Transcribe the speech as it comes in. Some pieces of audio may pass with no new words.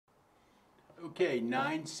Okay,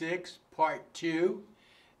 9-6, part 2.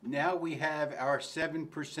 Now we have our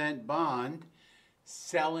 7% bond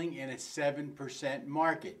selling in a 7%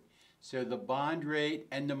 market. So the bond rate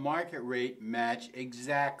and the market rate match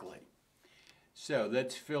exactly. So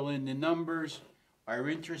let's fill in the numbers. Our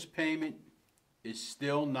interest payment is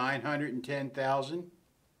still $910,000.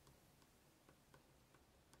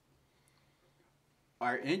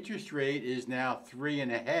 Our interest rate is now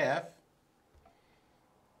 3.5%.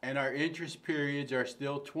 And our interest periods are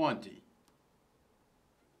still 20.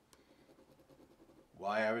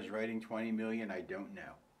 Why I was writing 20 million, I don't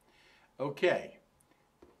know. Okay.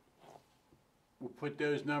 We'll put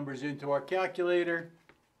those numbers into our calculator.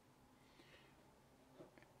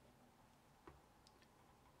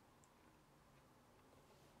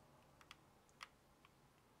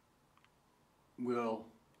 We'll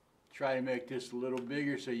try to make this a little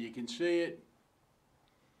bigger so you can see it.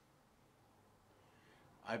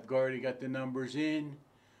 I've already got the numbers in.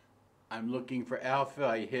 I'm looking for alpha.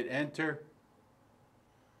 I hit enter.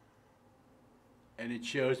 And it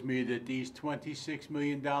shows me that these $26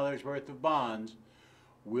 million worth of bonds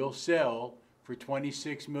will sell for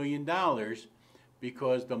 $26 million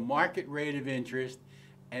because the market rate of interest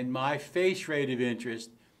and my face rate of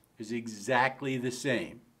interest is exactly the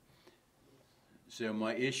same. So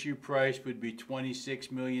my issue price would be $26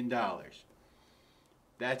 million.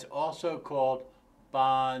 That's also called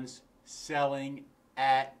bonds selling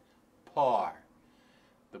at par.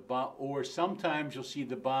 Or sometimes you'll see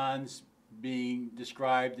the bonds being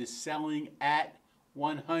described as selling at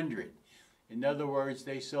 100. In other words,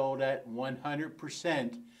 they sold at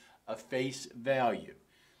 100% of face value.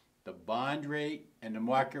 The bond rate and the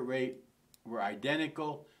market rate were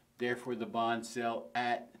identical, therefore the bonds sell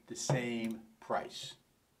at the same price.